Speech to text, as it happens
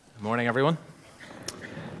Morning, everyone.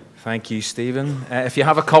 Thank you, Stephen. If you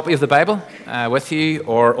have a copy of the Bible with you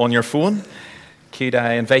or on your phone, could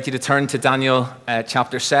I invite you to turn to Daniel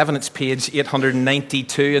chapter 7. It's page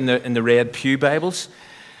 892 in the Red Pew Bibles.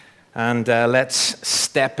 And let's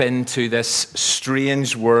step into this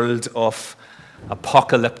strange world of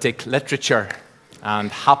apocalyptic literature.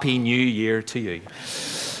 And Happy New Year to you.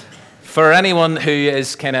 For anyone who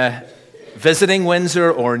is kind of visiting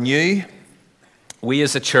Windsor or new, we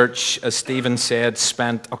as a church, as Stephen said,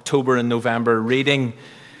 spent October and November reading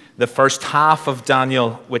the first half of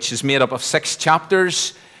Daniel, which is made up of 6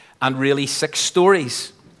 chapters and really 6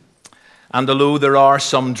 stories. And although there are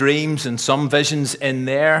some dreams and some visions in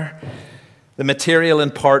there, the material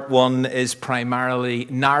in part 1 is primarily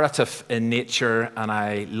narrative in nature, and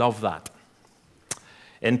I love that.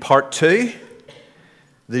 In part 2,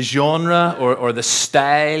 the genre or the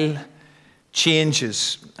style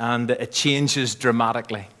changes, and it changes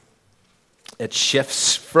dramatically. It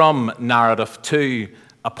shifts from narrative to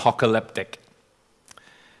apocalyptic.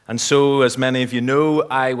 And so, as many of you know,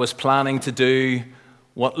 I was planning to do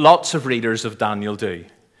what lots of readers of Daniel do,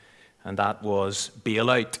 and that was bail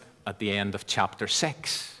out at the end of chapter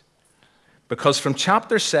 6. Because from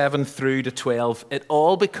chapter 7 through to 12, it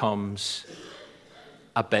all becomes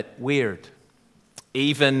a bit weird.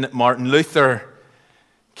 Even Martin Luther,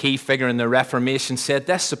 key figure in the Reformation, said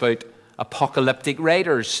this about apocalyptic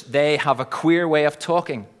writers. They have a queer way of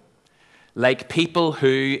talking, like people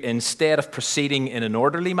who, instead of proceeding in an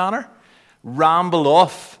orderly manner, ramble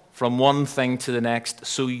off from one thing to the next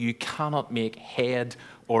so you cannot make head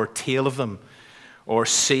or tail of them or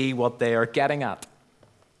see what they are getting at.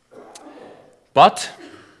 But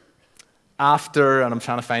after, and I'm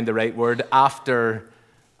trying to find the right word, after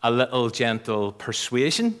a little gentle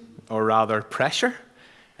persuasion, or rather pressure,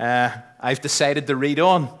 I've decided to read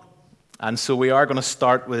on. And so we are going to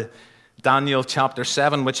start with Daniel chapter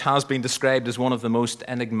 7, which has been described as one of the most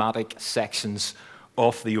enigmatic sections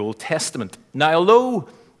of the Old Testament. Now, although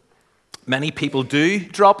many people do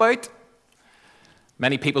drop out,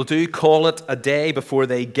 many people do call it a day before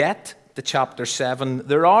they get to chapter 7,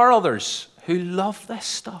 there are others who love this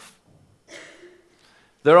stuff.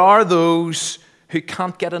 There are those who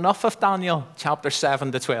can't get enough of Daniel chapter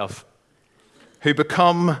 7 to 12. Who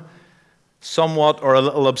become somewhat or a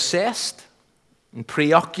little obsessed and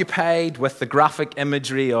preoccupied with the graphic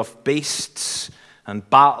imagery of beasts and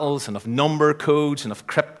battles and of number codes and of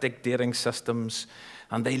cryptic dating systems.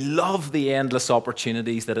 And they love the endless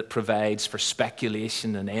opportunities that it provides for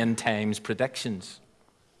speculation and end times predictions.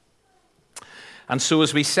 And so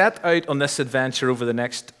as we set out on this adventure over the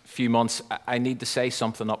next few months, I need to say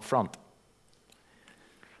something up front.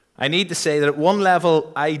 I need to say that at one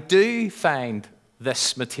level, I do find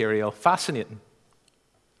this material fascinating.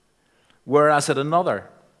 Whereas at another,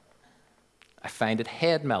 I find it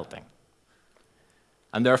head-melting.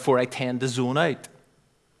 And therefore, I tend to zone out.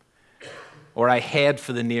 Or I head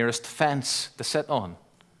for the nearest fence to sit on,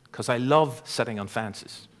 because I love sitting on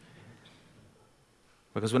fences.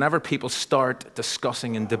 Because whenever people start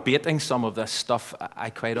discussing and debating some of this stuff,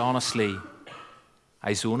 I quite honestly,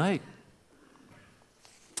 I zone out.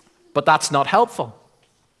 But that's not helpful.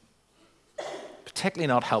 Particularly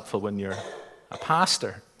not helpful when you're a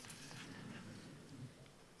pastor.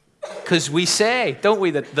 Because we say, don't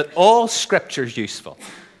we, that all Scripture is useful.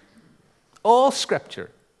 All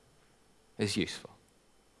Scripture is useful.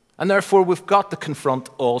 And therefore, we've got to confront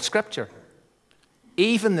all Scripture,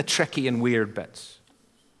 even the tricky and weird bits.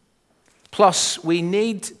 Plus, we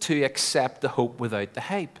need to accept the hope without the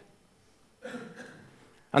hype.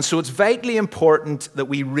 And so it's vitally important that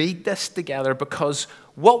we read this together, because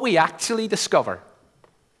what we actually discover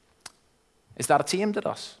is that it's aimed at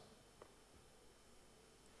us.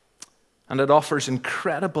 And it offers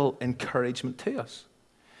incredible encouragement to us.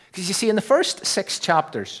 Because you see, in the first 6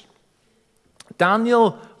 chapters,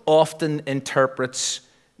 Daniel often interprets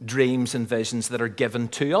dreams and visions that are given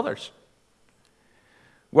to others.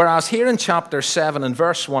 Whereas here in chapter 7 and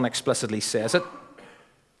verse 1 explicitly says it,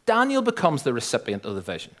 Daniel becomes the recipient of the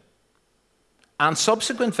vision and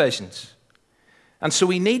subsequent visions. And so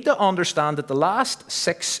we need to understand that the last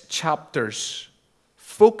 6 chapters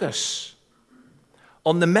focus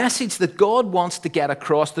on the message that God wants to get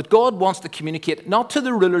across, that God wants to communicate, not to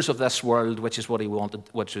the rulers of this world, which is what he wanted,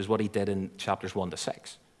 which is what he did in chapters 1 to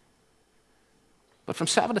 6. But from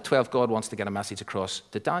 7 to 12, God wants to get a message across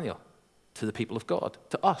to Daniel, to the people of God,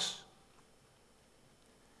 to us.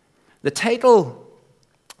 The title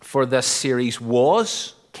for this series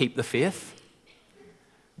was Keep the Faith.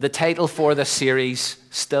 The title for this series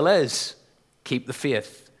still is Keep the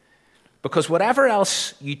Faith. Because whatever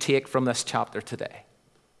else you take from this chapter today,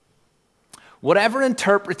 whatever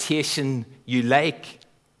interpretation you like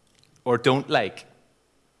or don't like,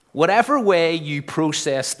 whatever way you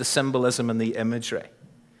process the symbolism and the imagery,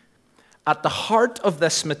 at the heart of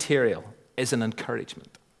this material is an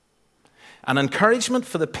encouragement. An encouragement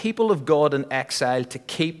for the people of God in exile to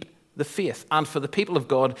keep the faith, and for the people of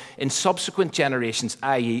God in subsequent generations,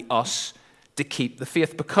 i.e. us, to keep the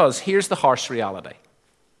faith. Because here's the harsh reality.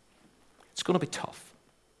 It's going to be tough.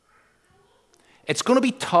 It's going to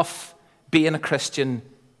be tough being a Christian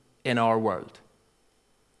in our world.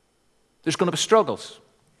 There's going to be struggles.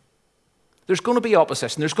 There's going to be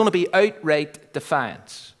opposition. There's going to be outright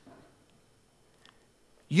defiance.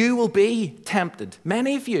 You will be tempted.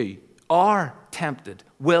 Many of you are tempted,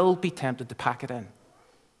 will be tempted to pack it in.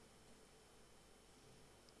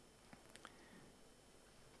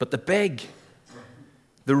 But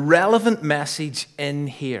the relevant message in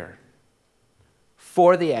here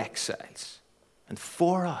for the exiles and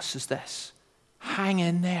for us is this: hang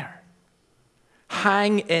in there.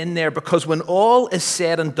 Hang in there, because when all is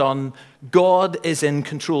said and done, God is in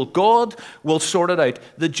control. God will sort it out.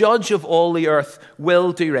 The judge of all the earth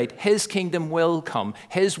will do right. His kingdom will come.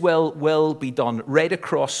 His will be done right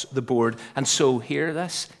across the board. And so, hear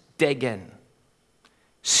this, dig in.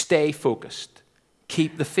 Stay focused.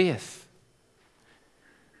 Keep the faith.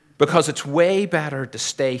 Because it's way better to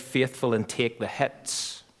stay faithful and take the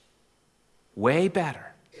hits. Way better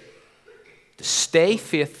to stay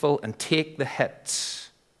faithful and take the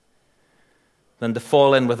hits than to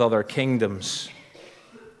fall in with other kingdoms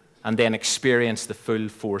and then experience the full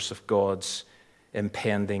force of God's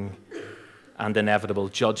impending and inevitable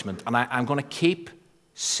judgment. And I'm going to keep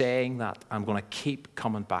saying that. I'm going to keep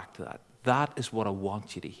coming back to that. That is what I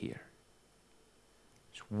want you to hear.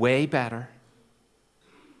 It's way better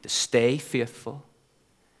to stay faithful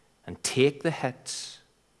and take the hits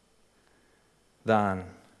than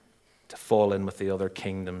to fall in with the other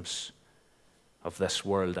kingdoms of this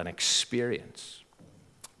world and experience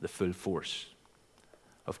the full force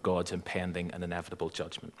of God's impending and inevitable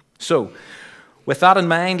judgment. So, with that in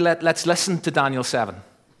mind, let's listen to Daniel 7.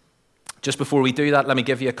 Just before we do that, let me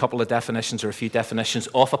give you a couple of definitions, or a few definitions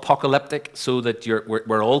of apocalyptic, so that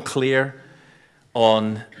we're all clear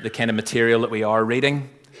on the kind of material that we are reading.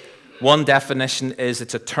 One definition is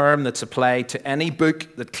it's a term that's applied to any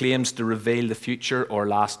book that claims to reveal the future or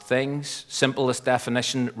last things. Simplest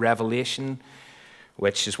definition, Revelation,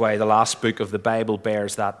 which is why the last book of the Bible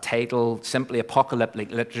bears that title. Simply, apocalyptic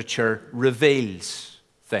literature reveals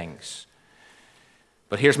things.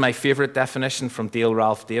 But here's my favorite definition from Dale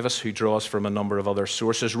Ralph Davis, who draws from a number of other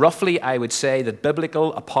sources. Roughly, I would say that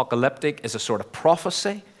biblical apocalyptic is a sort of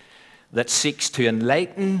prophecy that seeks to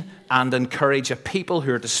enlighten and encourage a people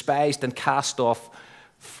who are despised and cast off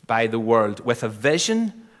by the world, with a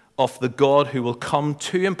vision of the God who will come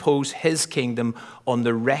to impose his kingdom on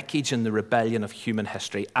the wreckage and the rebellion of human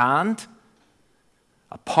history. And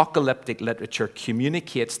apocalyptic literature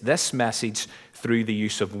communicates this message through the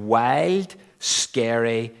use of wild,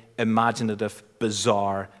 scary, imaginative,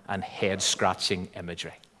 bizarre, and head-scratching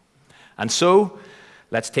imagery. And so,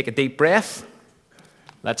 let's take a deep breath.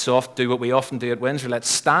 Let's do what we often do at Windsor. Let's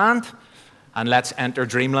stand and let's enter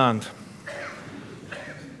dreamland.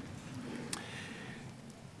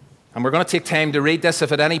 And we're going to take time to read this.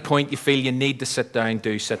 If at any point you feel you need to sit down,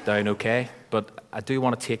 do sit down, okay? But I do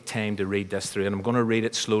want to take time to read this through, and I'm going to read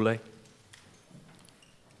it slowly.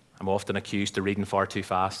 I'm often accused of reading far too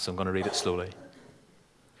fast, so I'm going to read it slowly.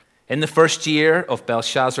 In the first year of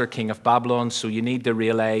Belshazzar, king of Babylon, so you need to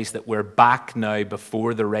realize that we're back now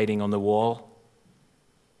before the writing on the wall.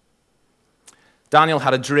 Daniel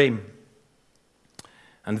had a dream,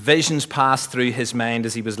 and visions passed through his mind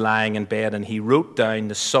as he was lying in bed, and he wrote down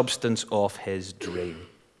the substance of his dream.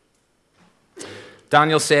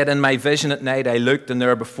 Daniel said, "In my vision at night I looked, and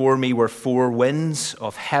there before me were 4 winds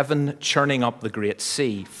of heaven churning up the great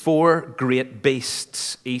sea. 4 great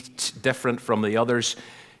beasts, each different from the others,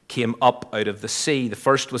 came up out of the sea. The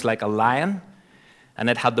first was like a lion, and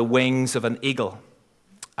it had the wings of an eagle.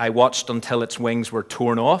 I watched until its wings were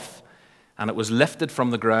torn off, and it was lifted from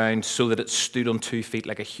the ground so that it stood on 2 feet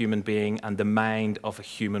like a human being, and the mind of a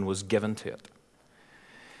human was given to it.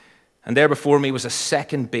 And there before me was a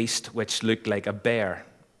second beast which looked like a bear.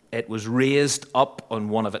 It was raised up on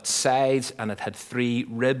one of its sides, and it had 3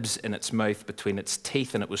 ribs in its mouth between its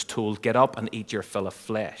teeth, and it was told, 'Get up and eat your fill of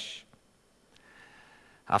flesh.'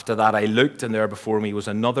 After that I looked, and there before me was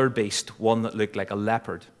another beast, one that looked like a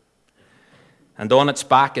leopard. And on its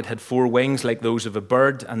back it had 4 wings like those of a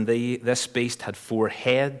bird, and this beast had 4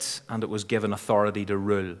 heads, and it was given authority to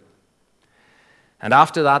rule. And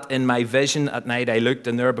after that, in my vision at night, I looked,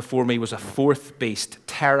 and there before me was a fourth beast,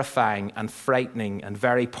 terrifying and frightening and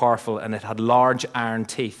very powerful, and it had large iron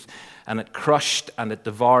teeth, and it crushed and it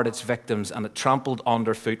devoured its victims, and it trampled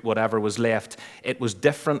underfoot whatever was left. It was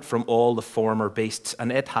different from all the former beasts,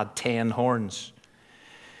 and it had 10 horns.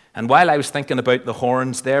 And while I was thinking about the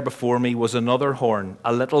horns, there before me was another horn,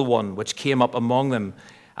 a little one, which came up among them,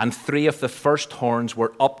 and 3 of the first horns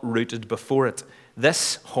were uprooted before it.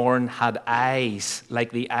 This horn had eyes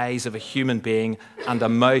like the eyes of a human being and a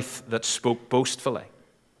mouth that spoke boastfully.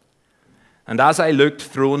 And as I looked,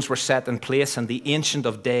 thrones were set in place, and the Ancient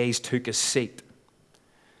of Days took his seat.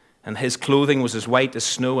 And his clothing was as white as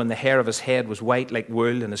snow, and the hair of his head was white like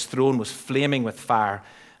wool, and his throne was flaming with fire,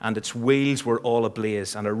 and its wheels were all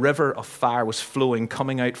ablaze, and a river of fire was flowing,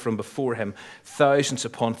 coming out from before him. Thousands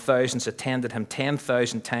upon thousands attended him.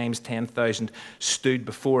 10,000 times 10,000 stood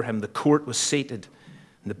before him. The court was seated,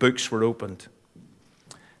 and the books were opened.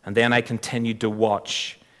 And then I continued to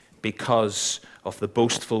watch because of the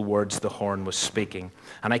boastful words the horn was speaking.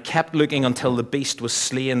 And I kept looking until the beast was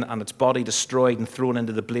slain and its body destroyed and thrown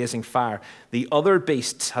into the blazing fire. The other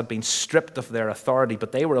beasts had been stripped of their authority,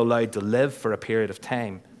 but they were allowed to live for a period of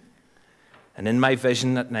time. And in my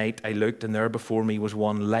vision at night, I looked, and there before me was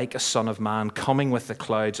one like a son of man, coming with the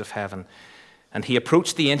clouds of heaven. And he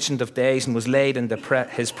approached the Ancient of Days and was laid in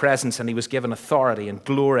his presence, and he was given authority and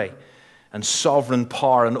glory and sovereign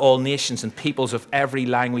power, and all nations and peoples of every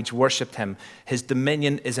language worshipped him. His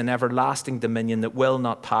dominion is an everlasting dominion that will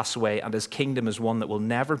not pass away, and his kingdom is one that will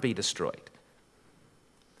never be destroyed.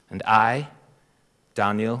 And I,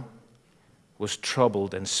 Daniel, was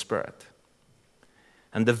troubled in spirit.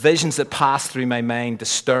 And the visions that passed through my mind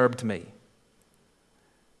disturbed me.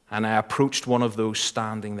 And I approached one of those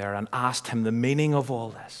standing there and asked him the meaning of all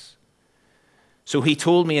this. So he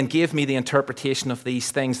told me and gave me the interpretation of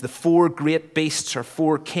these things. The 4 great beasts are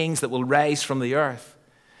 4 kings that will rise from the earth.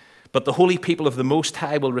 But the holy people of the Most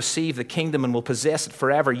High will receive the kingdom and will possess it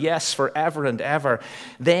forever, yes, forever and ever.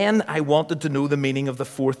 Then I wanted to know the meaning of the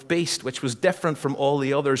 4th beast, which was different from all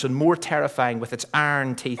the others and more terrifying, with its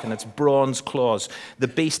iron teeth and its bronze claws, the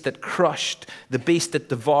beast that crushed, the beast that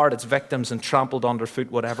devoured its victims and trampled underfoot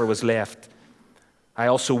whatever was left. I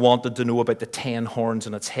also wanted to know about the 10 horns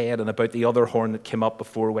in its head and about the other horn that came up,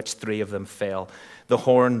 before which 3 of them fell. The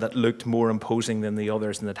horn that looked more imposing than the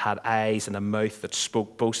others and that had eyes and a mouth that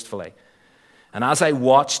spoke boastfully. And as I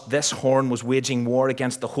watched, this horn was waging war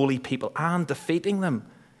against the holy people and defeating them,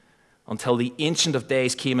 until the Ancient of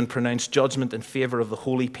Days came and pronounced judgment in favor of the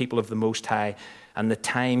holy people of the Most High, and the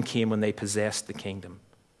time came when they possessed the kingdom.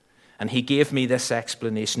 And he gave me this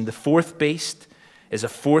explanation. The 4th beast is a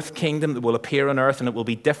 4th kingdom that will appear on earth, and it will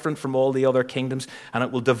be different from all the other kingdoms, and it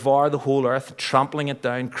will devour the whole earth, trampling it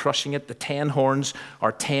down, crushing it. The 10 horns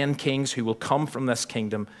are 10 kings who will come from this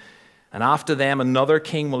kingdom. And after them, another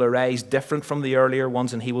king will arise different from the earlier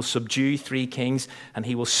ones, and he will subdue 3 kings, and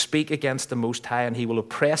he will speak against the Most High, and he will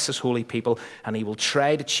oppress his holy people, and he will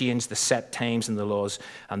try to change the set times and the laws.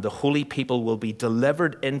 And the holy people will be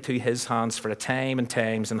delivered into his hands for a time and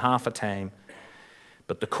times and half a time.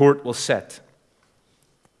 But the court will sit,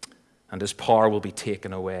 and his power will be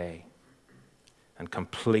taken away and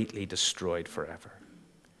completely destroyed forever.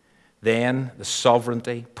 Then the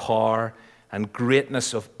sovereignty, power, and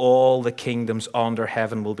greatness of all the kingdoms under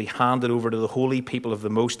heaven will be handed over to the holy people of the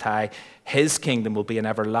Most High. His kingdom will be an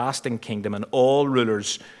everlasting kingdom, and all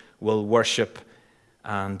rulers will worship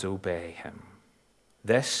and obey him.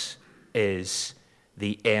 This is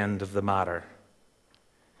the end of the matter.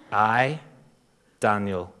 I,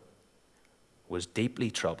 Daniel, was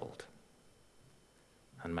deeply troubled,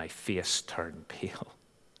 and my face turned pale.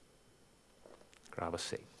 Grab a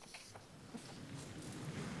seat.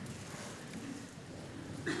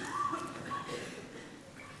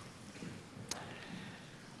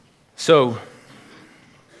 So,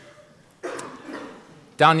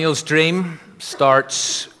 Daniel's dream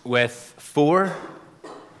starts with 4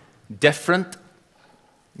 different,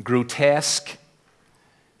 grotesque,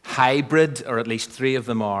 hybrid, or at least 3 of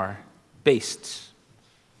them are, beasts.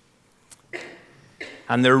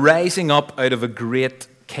 And they're rising up out of a great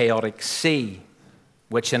chaotic sea,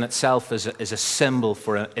 which in itself is a symbol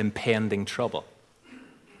for impending trouble.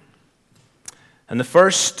 And the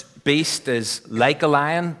first beast is like a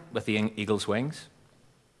lion with the eagle's wings.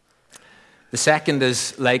 The second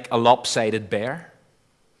is like a lopsided bear.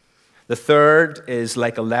 The third is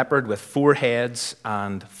like a leopard with 4 heads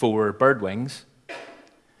and 4 bird wings.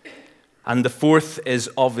 And the 4th is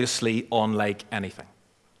obviously unlike anything.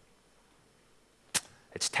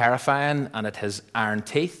 It's terrifying, and it has iron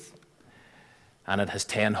teeth, And it has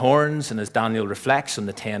 10 horns, and as Daniel reflects on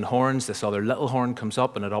the 10 horns, this other little horn comes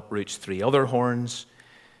up and it uproots 3 other horns.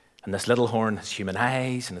 And this little horn has human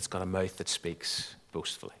eyes, and it's got a mouth that speaks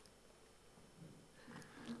boastfully.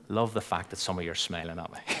 Love the fact that some of you are smiling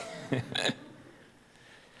at me.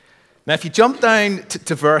 Now, if you jump down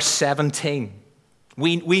to verse 17,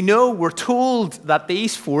 we know, we're told that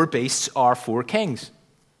these 4 beasts are 4 kings.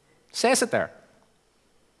 It says it there.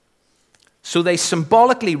 So they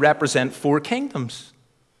symbolically represent 4 kingdoms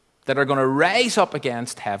that are going to rise up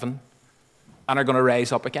against heaven and are going to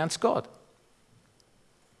rise up against God.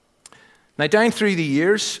 Now, down through the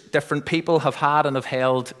years, different people have had and have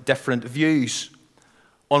held different views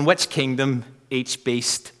on which kingdom each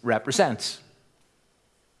beast represents.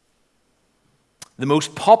 The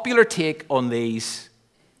most popular take on these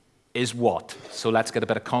is what? So let's get a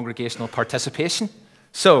bit of congregational participation.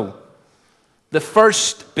 So, the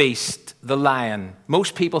first beast, the lion,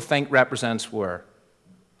 most people think represents where?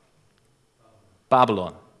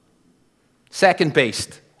 Babylon. Second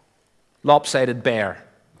beast, lopsided bear.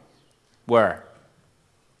 Where?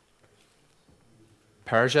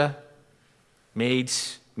 Persia,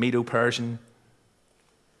 Medes, Medo-Persian.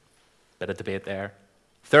 Bit of debate there.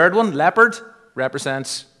 Third one, leopard,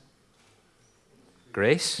 represents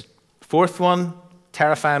Greece. Fourth one,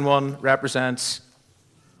 terrifying one, represents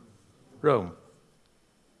Rome.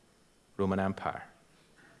 Roman Empire.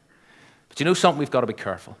 But you know something? We've got to be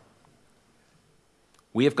careful.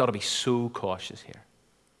 We have got to be so cautious here.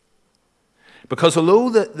 Because although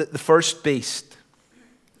the first beast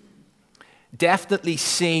definitely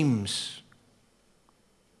seems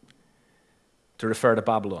to refer to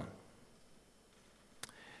Babylon,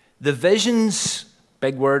 the visions,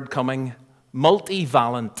 big word coming,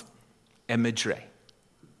 multivalent imagery.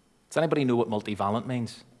 Does anybody know what multivalent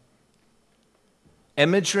means?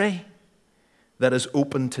 Imagery that is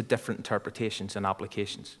open to different interpretations and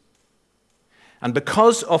applications. And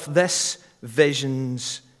because of this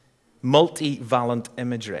vision's multivalent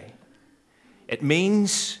imagery, it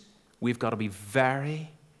means we've got to be very,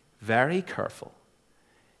 very careful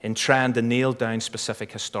in trying to nail down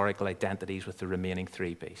specific historical identities with the remaining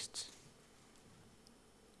 3 beasts.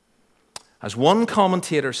 As one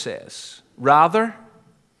commentator says, rather,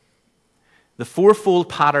 the fourfold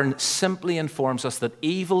pattern simply informs us that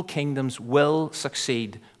evil kingdoms will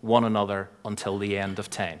succeed one another until the end of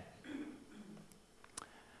time.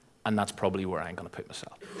 And that's probably where I'm going to put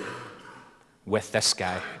myself. With this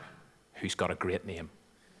guy who's got a great name.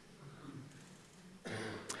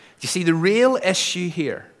 You see, the real issue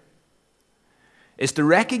here is to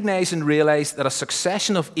recognize and realize that a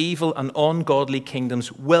succession of evil and ungodly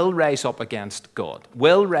kingdoms will rise up against God,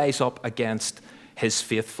 will rise up against his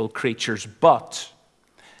faithful creatures. But,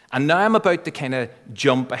 and now I'm about to kind of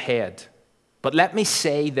jump ahead, but let me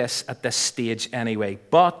say this at this stage anyway,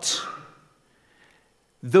 but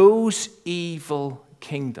those evil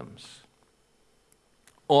kingdoms,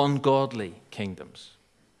 ungodly kingdoms,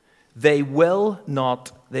 they will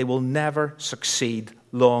never succeed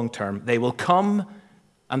long term. They will come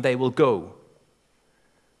and they will go.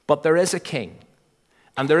 But there is a king,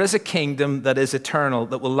 and there is a kingdom that is eternal,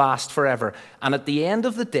 that will last forever. And at the end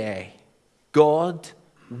of the day, God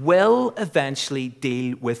will eventually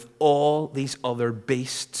deal with all these other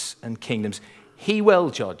beasts and kingdoms. He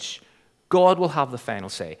will judge. God will have the final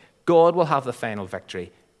say. God will have the final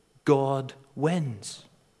victory. God wins.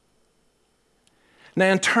 Now,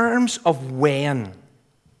 in terms of when's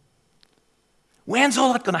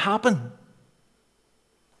all that going to happen?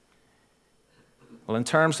 Well, in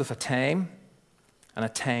terms of a time and a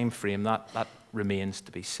time frame, that remains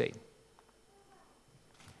to be seen.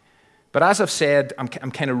 But as I've said, I'm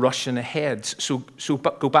kind of rushing ahead, so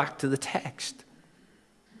go back to the text.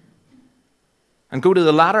 And go to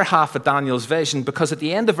the latter half of Daniel's vision, because at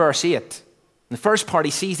the end of verse 8, in the first part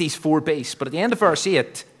he sees these 4 beasts, but at the end of verse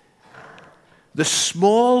 8, the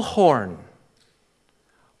small horn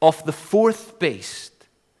of the 4th beast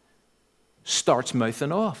starts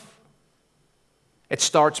mouthing off. It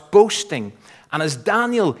starts boasting. And as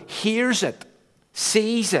Daniel hears it,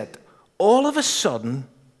 sees it, all of a sudden,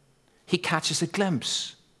 he catches a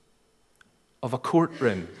glimpse of a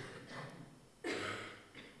courtroom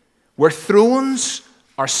where thrones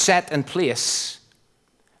are set in place.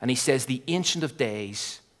 And he says, the Ancient of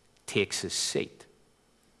Days takes his seat.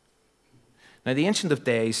 Now, the Ancient of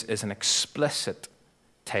Days is an explicit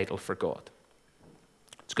title for God.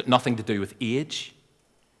 It's got nothing to do with age,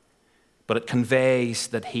 but it conveys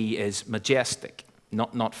that he is majestic,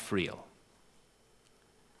 not frail.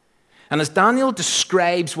 And as Daniel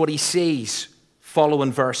describes what he sees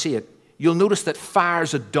following verse 8, you'll notice that fire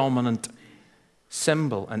is a dominant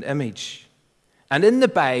symbol and image. And in the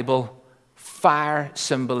Bible, fire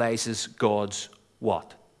symbolizes God's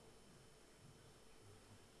what?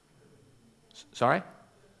 Sorry?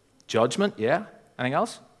 Judgment, yeah. Anything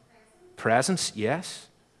else? Presence, yes.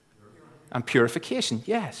 And purification,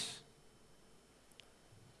 yes.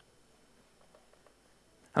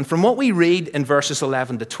 And from what we read in verses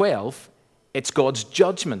 11 to 12, it's God's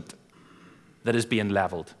judgment that is being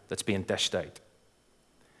leveled, that's being dished out.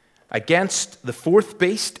 Against the fourth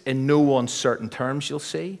beast in no uncertain terms, you'll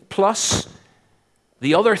see. Plus,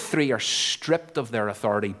 the other three are stripped of their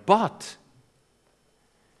authority, but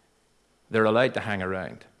they're allowed to hang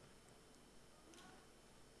around.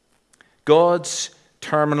 God's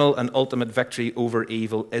terminal and ultimate victory over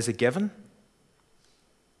evil is a given,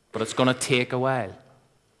 but it's going to take a while.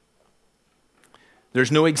 There's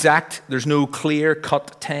no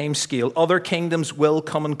clear-cut time scale. Other kingdoms will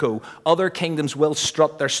come and go. Other kingdoms will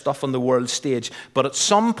strut their stuff on the world stage. But at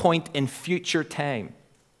some point in future time,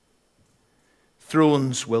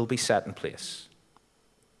 thrones will be set in place.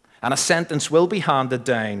 And a sentence will be handed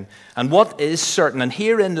down. And what is certain, and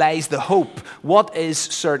herein lies the hope, what is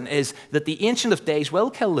certain is that the Ancient of Days will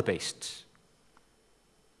kill the beasts.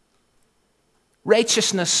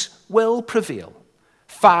 Righteousness will prevail.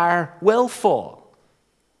 Fire will fall.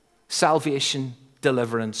 Salvation,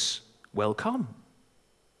 deliverance will come.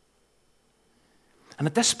 And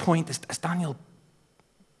at this point, as Daniel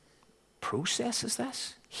processes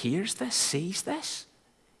this, hears this, sees this,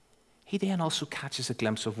 he then also catches a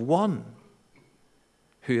glimpse of one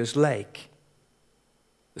who is like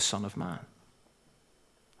the Son of Man,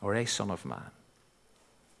 or a Son of Man.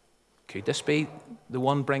 Could this be the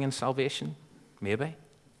one bringing salvation? Maybe.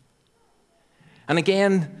 And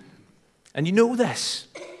again, and you know this,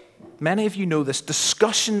 many of you know this,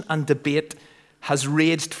 discussion and debate has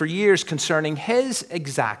raged for years concerning his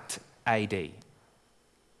exact ID.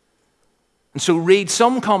 And so read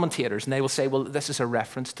some commentators and they will say, well, this is a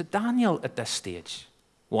reference to Daniel at this stage,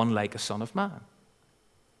 one like a Son of Man.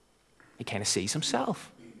 He kind of sees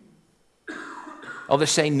himself. Others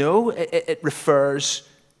say, no, it refers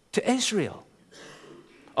to Israel.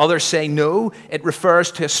 Others say, no, it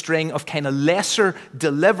refers to a string of kind of lesser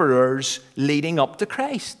deliverers leading up to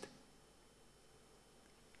Christ.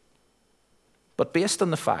 But based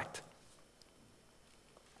on the fact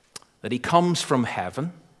that he comes from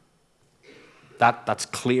heaven, that's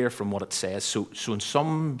clear from what it says. So in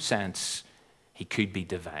some sense, he could be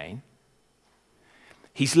divine.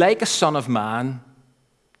 He's like a Son of Man,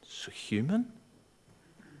 so human.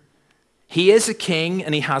 He is a king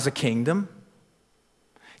and he has a kingdom.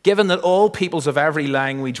 Given that all peoples of every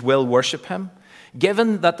language will worship him,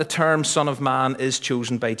 given that the term Son of Man is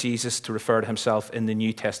chosen by Jesus to refer to himself in the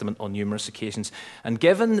New Testament on numerous occasions, and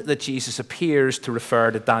given that Jesus appears to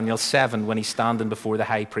refer to Daniel 7 when he's standing before the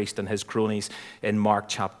high priest and his cronies in Mark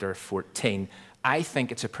chapter 14, I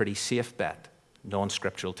think it's a pretty safe bet,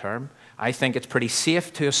 non-scriptural term. I think it's pretty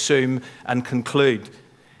safe to assume and conclude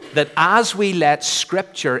that as we let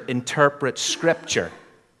Scripture interpret Scripture,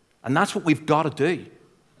 and that's what we've got to do,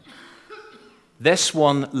 this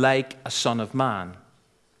one, like a Son of Man,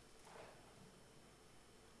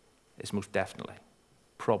 is most definitely,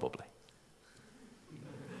 probably,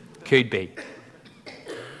 could be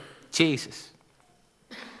Jesus.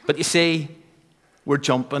 But you see, we're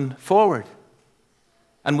jumping forward,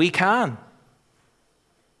 and we can.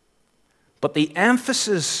 But the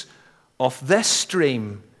emphasis of this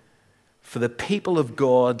stream for the people of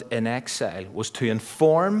God in exile was to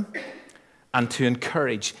inform and to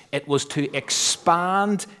encourage. It was to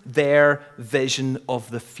expand their vision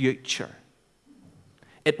of the future.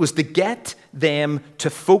 It was to get them to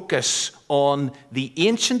focus on the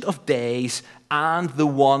Ancient of Days and the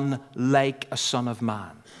one like a Son of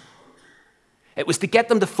Man. It was to get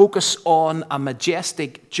them to focus on a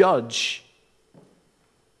majestic judge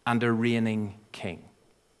and a reigning king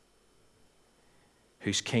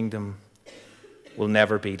whose kingdom will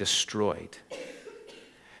never be destroyed.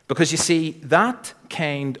 Because you see, that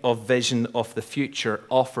kind of vision of the future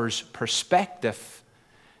offers perspective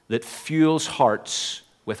that fuels hearts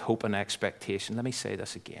with hope and expectation. Let me say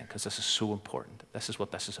this again, because this is so important. This is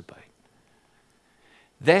what this is about.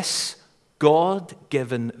 This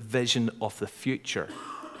God-given vision of the future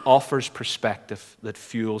offers perspective that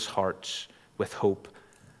fuels hearts with hope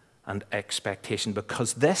and expectation,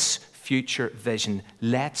 because this future vision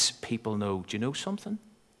lets people know, do you know something?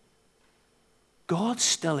 God's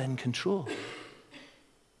still in control.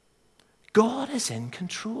 God is in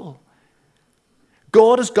control.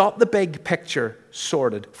 God has got the big picture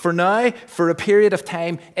sorted. For now, for a period of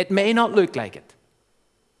time, it may not look like it.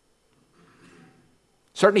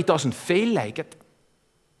 Certainly doesn't feel like it.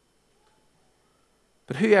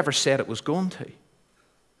 But whoever said it was going to?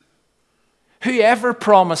 Whoever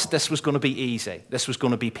promised this was going to be easy, this was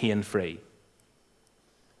going to be pain-free?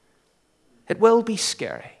 It will be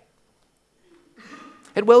scary.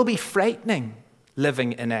 It will be frightening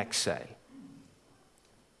living in exile.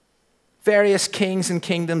 Various kings and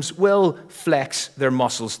kingdoms will flex their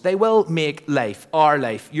muscles. They will make life, our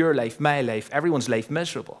life, your life, my life, everyone's life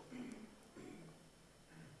miserable.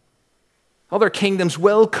 Other kingdoms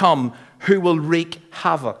will come who will wreak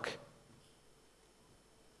havoc.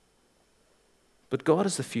 But God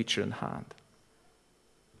has the future in hand.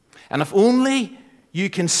 And if only you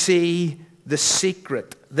can see the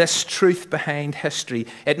secret, this truth behind history,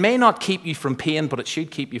 it may not keep you from pain, but it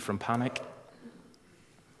should keep you from panic.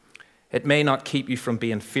 It may not keep you from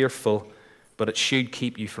being fearful, but it should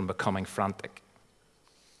keep you from becoming frantic.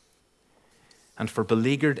 And for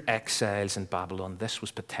beleaguered exiles in Babylon, this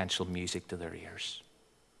was potential music to their ears.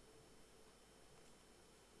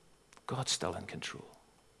 God's still in control,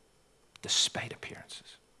 despite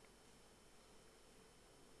appearances.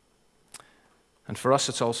 And for us,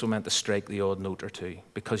 it's also meant to strike the odd note or two,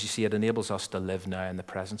 because you see, it enables us to live now in the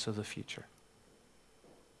presence of the future.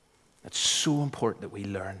 It's so important that we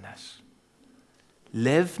learn this.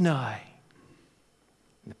 Live now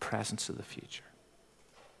in the presence of the future.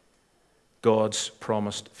 God's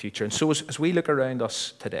promised future. And so as we look around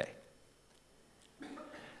us today,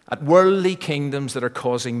 at worldly kingdoms that are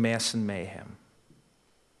causing mess and mayhem,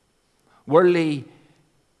 worldly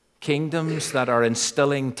kingdoms that are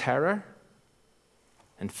instilling terror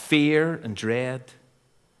and fear and dread,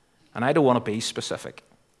 and I don't want to be specific,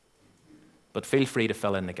 but feel free to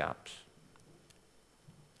fill in the gaps.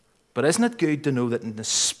 But isn't it good to know that in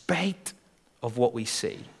spite of what we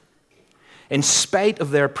see, in spite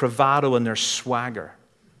of their bravado and their swagger,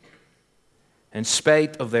 in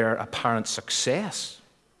spite of their apparent success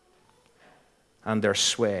and their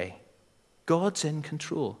sway, God's in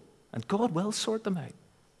control, and God will sort them out.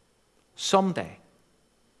 Someday.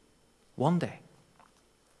 One day.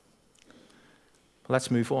 Let's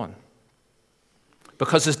move on.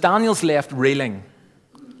 Because as Daniel's left reeling,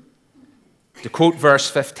 to quote verse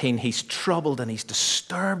 15, he's troubled and he's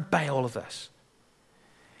disturbed by all of this.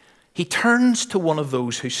 He turns to one of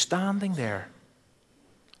those who's standing there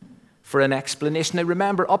for an explanation. Now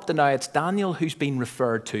remember, up to now it's Daniel who's been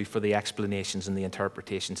referred to for the explanations and the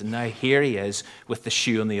interpretations. And now here he is with the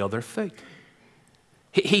shoe on the other foot.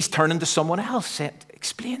 He's turning to someone else, saying,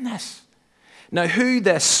 explain this. Now who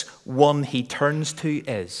this one he turns to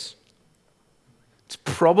is, it's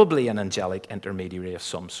probably an angelic intermediary of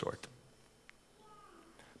some sort.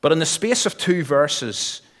 But in the space of 2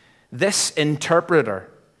 verses, this interpreter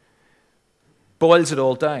boils it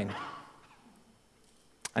all down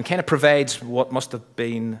and kind of provides what must have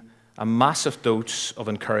been a massive dose of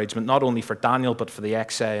encouragement, not only for Daniel, but for the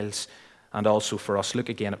exiles and also for us. Look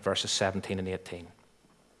again at verses 17 and 18.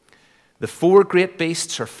 The 4 great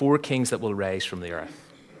beasts are 4 kings that will rise from the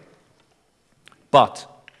earth. But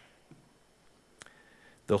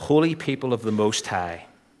the holy people of the Most High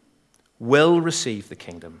will receive the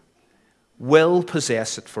kingdom, will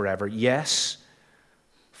possess it forever. Yes,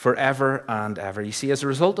 forever and ever. You see, as a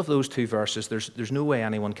result of those 2 verses, there's no way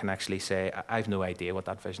anyone can actually say, I've no idea what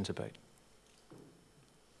that vision's about.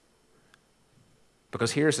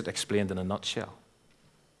 Because here's it explained in a nutshell.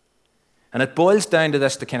 And it boils down to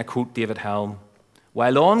this, to kind of quote David Helm: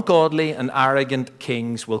 while ungodly and arrogant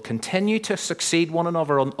kings will continue to succeed one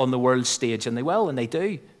another on the world stage, and they will, and they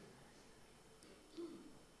do,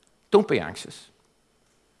 don't be anxious.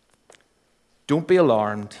 Don't be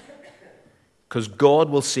alarmed, because God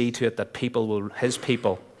will see to it that his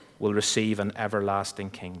people will receive an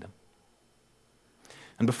everlasting kingdom.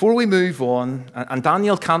 And before we move on, and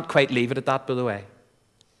Daniel can't quite leave it at that, by the way,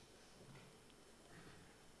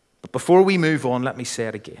 but before we move on, let me say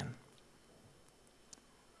it again.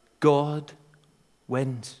 God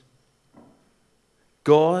wins.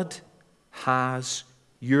 God has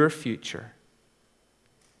your future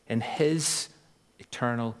in his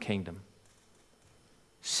eternal kingdom,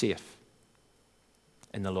 safe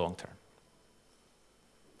in the long term.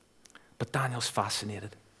 But Daniel's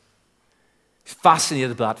fascinated. He's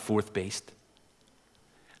fascinated by that 4th beast.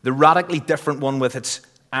 The radically different one with its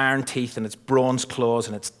iron teeth and its bronze claws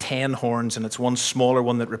and its 10 horns and its one smaller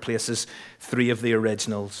one that replaces 3 of the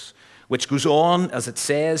originals, which goes on, as it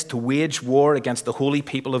says, to wage war against the holy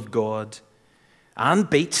people of God and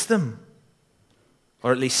beats them,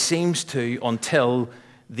 or at least seems to, until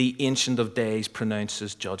the Ancient of Days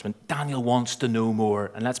pronounces judgment. Daniel wants to know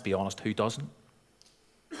more, and let's be honest, who doesn't?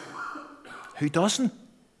 Who doesn't?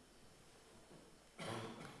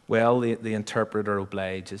 Well, the interpreter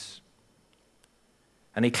obliges.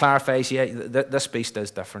 And he clarifies, yeah, this beast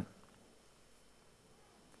is different.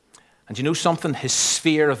 And you know something? His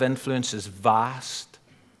sphere of influence is vast.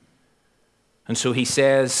 And so he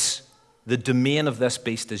says the domain of this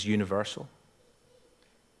beast is universal.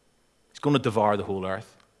 He's going to devour the whole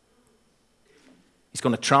earth. He's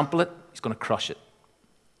going to trample it. He's going to crush it.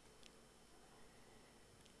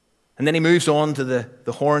 And then he moves on to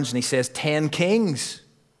the horns and he says 10 kings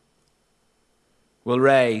will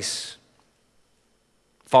rise,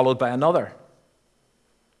 followed by another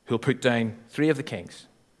who will put down 3 of the kings.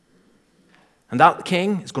 And that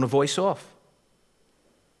king is going to voice off.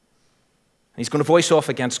 He's going to voice off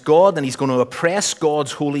against God, and he's going to oppress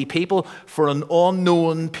God's holy people for an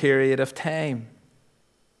unknown period of time.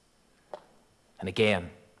 And again,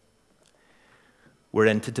 we're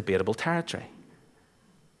into debatable territory.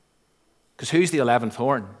 Because who's the 11th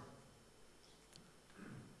horn?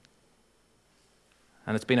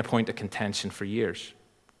 And it's been a point of contention for years.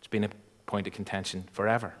 It's been a point of contention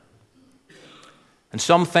forever. And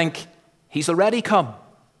some think he's already come.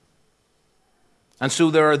 And so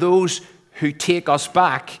there are those who take us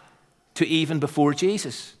back to even before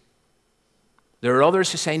Jesus. There are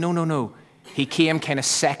others who say, no. He came kind of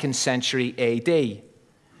 2nd century AD.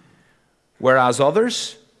 Whereas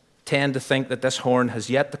others tend to think that this horn has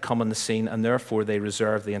yet to come on the scene, and therefore they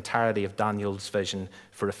reserve the entirety of Daniel's vision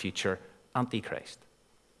for a future Antichrist.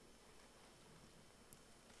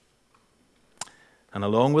 And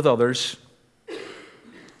along with others,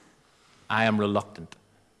 I am reluctant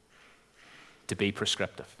to be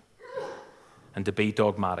prescriptive and to be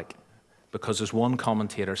dogmatic, because as one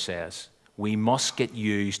commentator says, we must get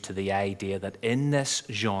used to the idea that in this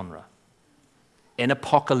genre, in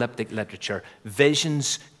apocalyptic literature,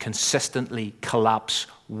 visions consistently collapse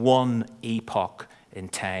one epoch in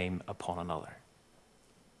time upon another.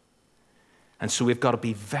 And so we've got to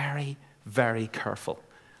be very, very careful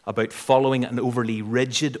about following an overly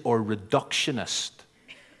rigid or reductionist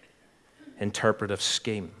interpretive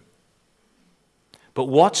scheme. But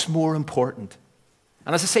what's more important?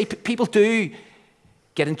 And as I say, people do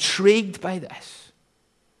get intrigued by this.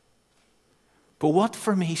 But what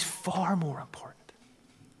for me is far more important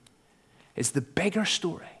is the bigger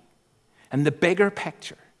story and the bigger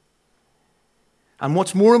picture. And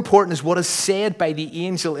what's more important is what is said by the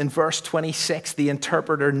angel in verse 26, the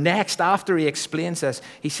interpreter, next after he explains this.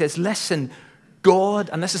 He says, listen, God,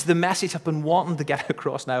 and this is the message I've been wanting to get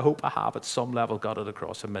across, and I hope I have at some level got it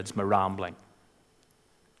across amidst my rambling.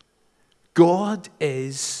 God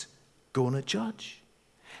is going to judge.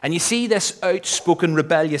 And you see this outspoken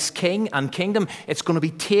rebellious king and kingdom, it's going to be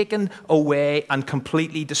taken away and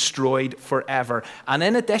completely destroyed forever. And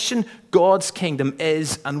in addition, God's kingdom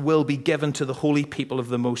is and will be given to the holy people of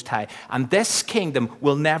the Most High. And this kingdom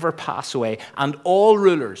will never pass away. And all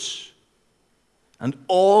rulers and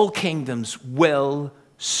all kingdoms will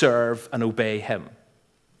serve and obey him.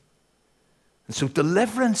 And so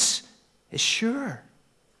deliverance is sure.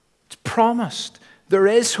 It's promised. There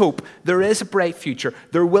is hope. There is a bright future.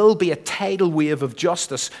 There will be a tidal wave of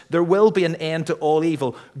justice. There will be an end to all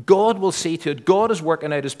evil. God will see to it. God is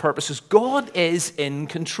working out his purposes. God is in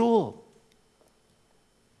control.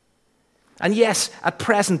 And yes, at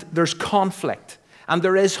present, there's conflict. And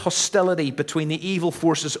there is hostility between the evil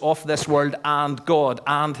forces of this world and God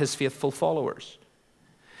and his faithful followers.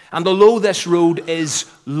 And although this road is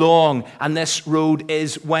long and this road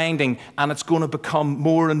is winding and it's going to become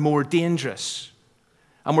more and more dangerous,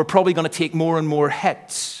 and we're probably going to take more and more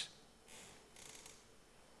hits,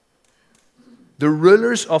 the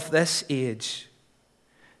rulers of this age,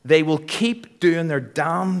 they will keep doing their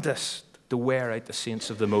damnedest to wear out the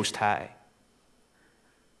saints of the Most High.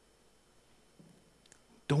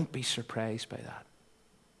 Don't be surprised by that.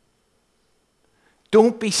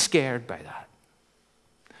 Don't be scared by that.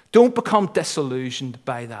 Don't become disillusioned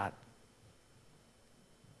by that.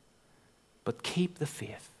 But keep the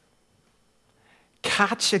faith.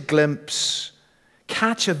 Catch a glimpse,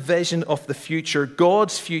 catch a vision of the future,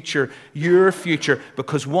 God's future, your future.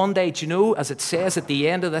 Because one day, do you know, as it says at the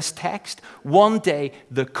end of this text, one day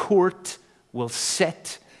the court will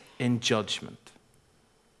sit in judgment.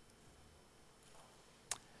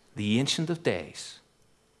 The Ancient of Days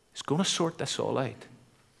is going to sort this all out.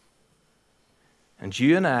 And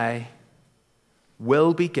you and I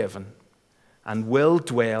will be given and will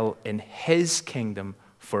dwell in his kingdom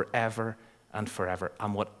forever and forever.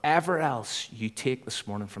 And whatever else you take this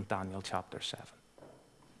morning from Daniel chapter 7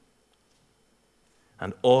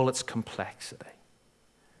 and all its complexity,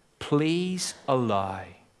 please allow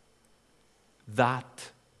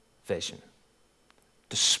that vision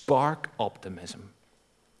to spark optimism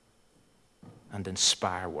and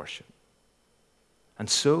inspire worship. And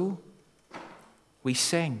so we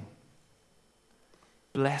sing,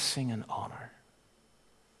 blessing and honor,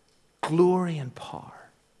 glory and power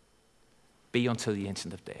be unto the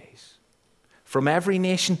Ancient of Days. From every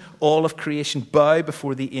nation, all of creation, bow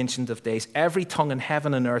before the Ancient of Days. Every tongue in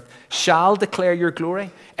heaven and earth shall declare your glory.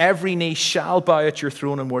 Every knee shall bow at your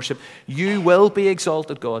throne and worship. You will be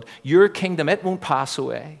exalted, God. Your kingdom, it won't pass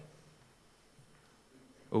away.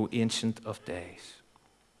 O Ancient of Days.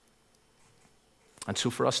 And so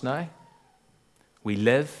for us now, we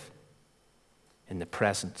live in the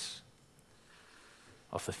presence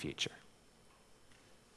of the future.